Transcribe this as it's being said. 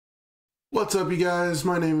What's up, you guys?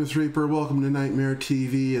 My name is Reaper. Welcome to Nightmare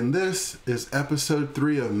TV, and this is episode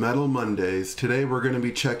 3 of Metal Mondays. Today we're going to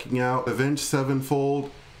be checking out Avenged Sevenfold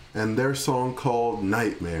and their song called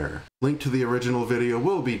Nightmare. Link to the original video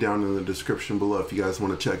will be down in the description below if you guys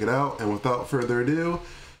want to check it out. And without further ado,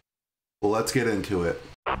 well, let's get into it.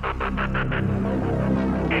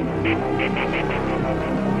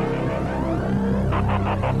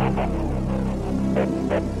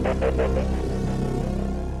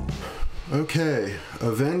 Okay,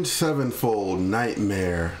 Avenged Sevenfold,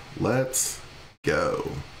 Nightmare. Let's go.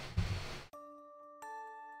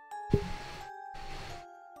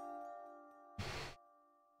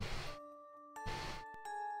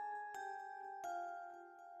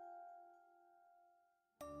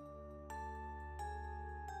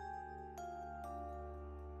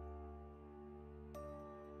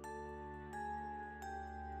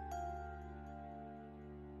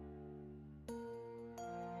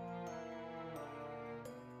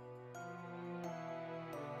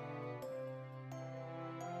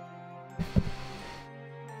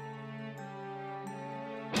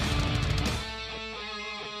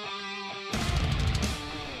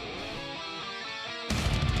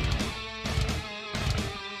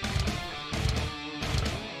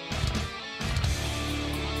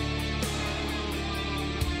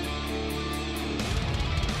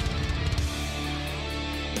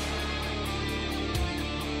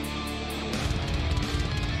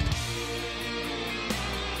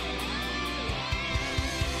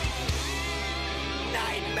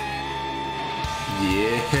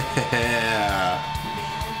 Yeah.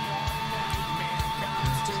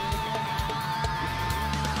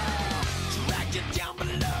 Dragged you down below,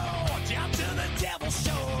 down to the devil's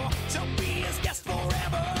shore, to be his guest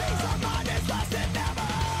forever. These are mine as last and never.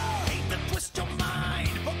 Hate to twist your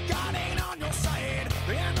mind, but God ain't on your side.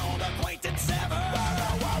 An old acquaintance ever. For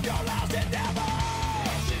the world, your last endeavor.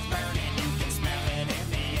 Ashes burning, you can smell it in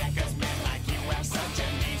the air, 'cause men like you have such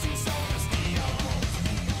an easy soul to steal.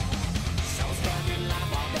 So spend your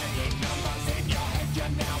life on the eight numbers in your head.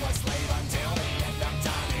 You're now a slave until the end of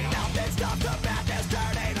time. Now this stuff, the math is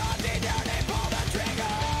dirty, naughty, dirty, pull the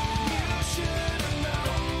trigger. You should have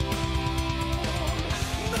known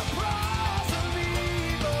the price of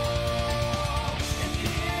evil, and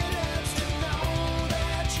it hurts to know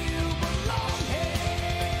that you belong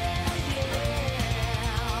here. Yeah.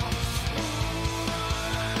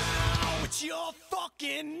 Ooh, it's your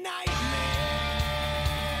fucking nightmare.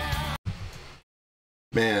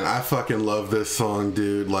 Man, I fucking love this song,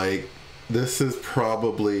 dude. Like, this is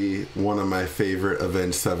probably one of my favorite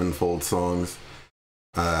Avenged Sevenfold songs.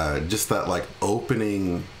 Just that, like,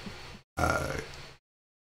 opening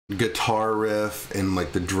guitar riff and,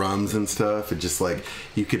 like, the drums and stuff. It just, like,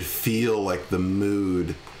 you could feel, like, the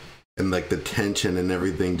mood and, like, the tension and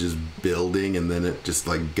everything just building, and then it just,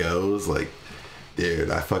 like, goes. Like,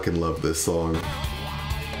 dude, I fucking love this song.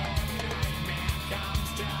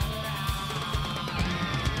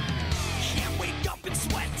 Can't wake up and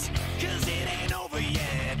sweat, 'cause it ain't over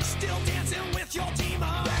yet. Still dancing with your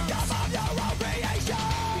demons. Victim of your own creation.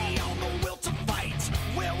 Beyond the will to fight,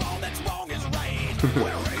 where all that's wrong is right.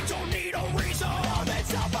 Where we don't need a reason. All that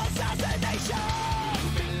self-assassination.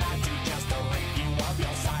 You've been lied to just to rip you off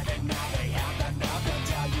your side, and now they have the nerve to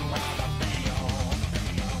tell you how to feel.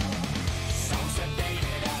 So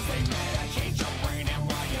sedated as they medicate your brain, and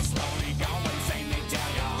while you slowly go insane, they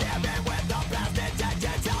tell you living with the best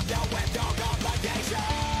intentions, help you with your complication.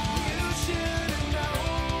 You should have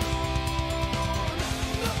known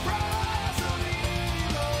the price of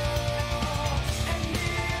evil, and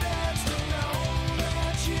it hurts to know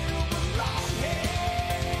that you belong here.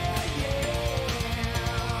 Yeah,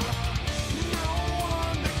 no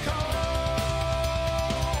one to call,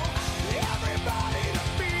 everybody to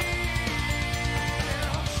feel.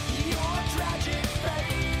 Your tragic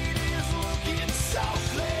fate is looking so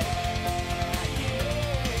clear. Yeah,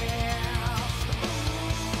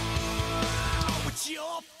 ooh, it's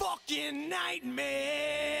your fucking nightmare.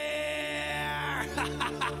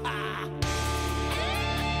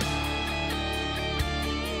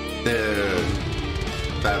 Dude,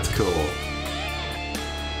 that's cool.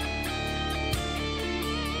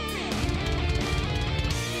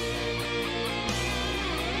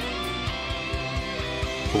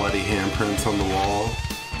 Bloody handprints on the wall.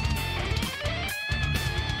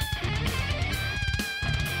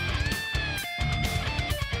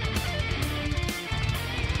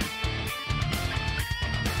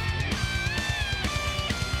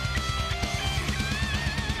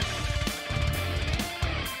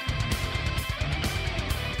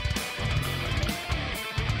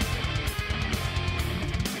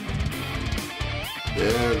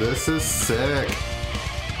 Yeah, this is sick.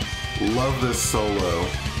 Love this solo.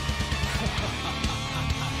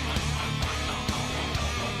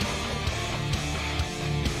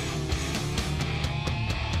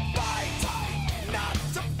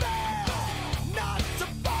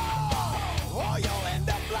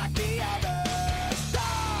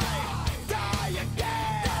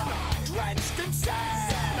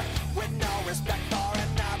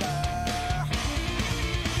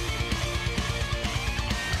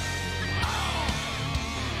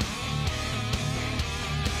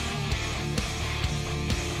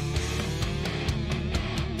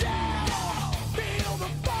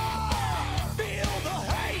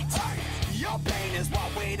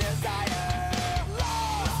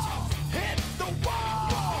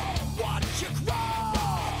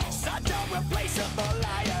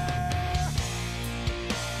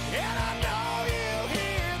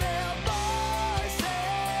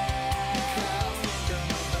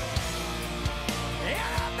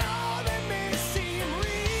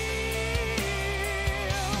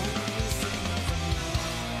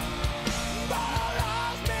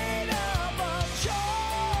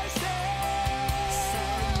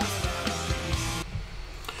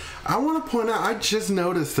 I want to point out, I just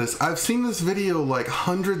noticed this. I've seen this video like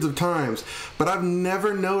hundreds of times, but I've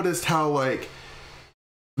never noticed how like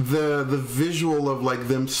the visual of like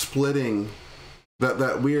them splitting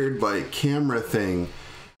that weird like camera thing.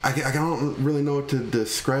 I don't really know what to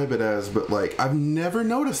describe it as, but like I've never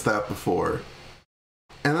noticed that before.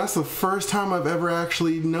 And that's the first time I've ever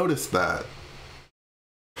actually noticed that.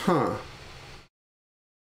 Huh.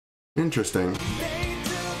 Interesting.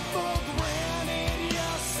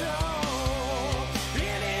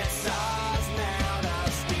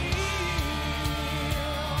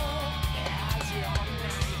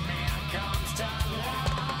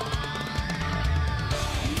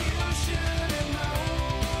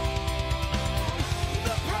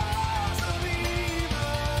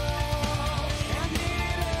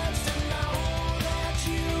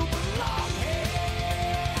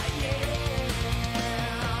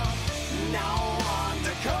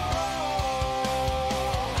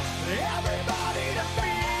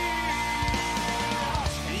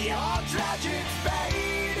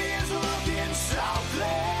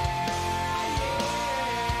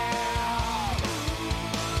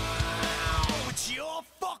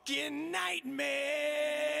 Nightmare.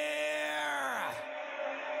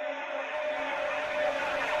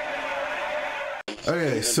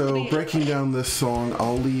 Okay, so breaking down this song,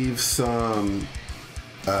 I'll leave some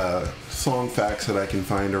song facts that I can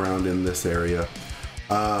find around in this area.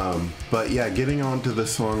 But yeah, getting on to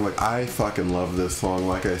this song, like I fucking love this song.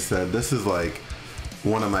 Like I said, this is like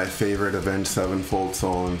one of my favorite Avenged Sevenfold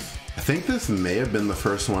songs. I think this may have been the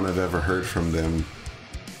first one I've ever heard from them,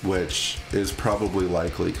 which is probably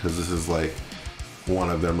likely because this is like one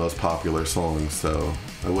of their most popular songs, so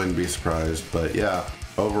I wouldn't be surprised. But yeah,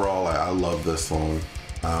 overall I love this song.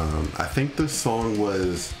 I think this song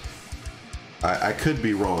was, I could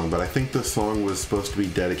be wrong, but I think this song was supposed to be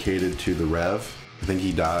dedicated to the Rev. I think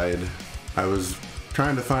he died. I was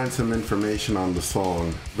trying to find some information on the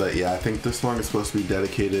song, but yeah, I think this song is supposed to be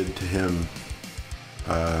dedicated to him,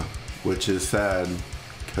 which is sad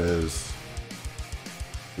because,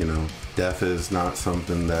 you know, death is not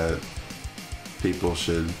something that people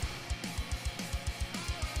should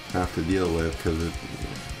have to deal with because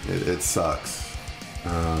it sucks.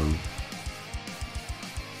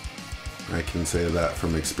 I can say that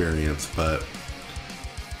from experience, but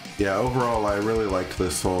yeah, overall I really liked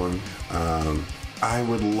this song. I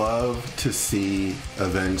would love to see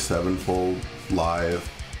Avenged Sevenfold live.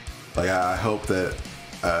 Like I hope that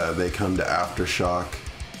they come to Aftershock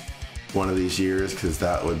one of these years, because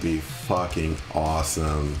that would be fucking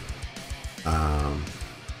awesome.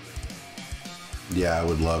 Yeah, I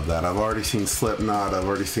would love that. I've already seen Slipknot, I've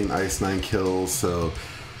already seen Ice Nine Kills, so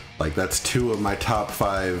like that's two of my top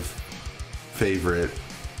 5 favorite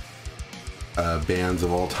bands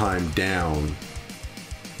of all time down.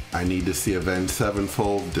 I need to see Avenged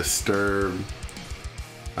Sevenfold, Disturbed.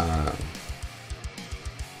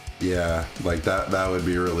 Yeah, like that would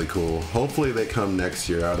be really cool. Hopefully they come next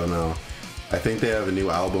year, I don't know. I think they have a new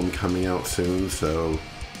album coming out soon, so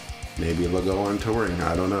maybe they'll go on touring,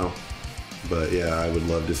 I don't know. But yeah, I would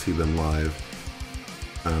love to see them live.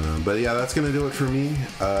 But yeah, that's gonna do it for me.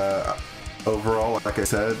 Overall, like I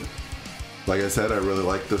said, I really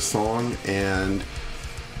like this song, and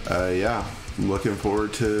yeah, I'm looking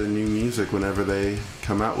forward to new music whenever they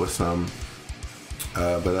come out with some.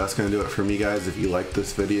 But that's gonna do it for me, guys. If you like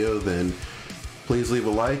this video, then please leave a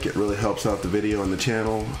like. It really helps out the video and the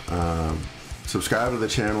channel. Subscribe to the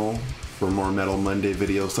channel for more Metal Monday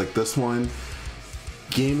videos like this one.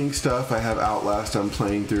 Gaming stuff, I have Outlast I'm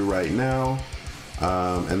playing through right now.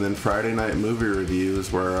 And then Friday night movie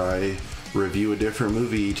reviews, where I review a different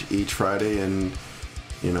movie each Friday and,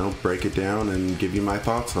 you know, break it down and give you my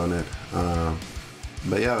thoughts on it.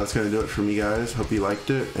 But yeah, that's going to do it for me, guys. Hope you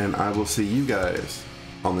liked it, and I will see you guys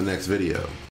on the next video.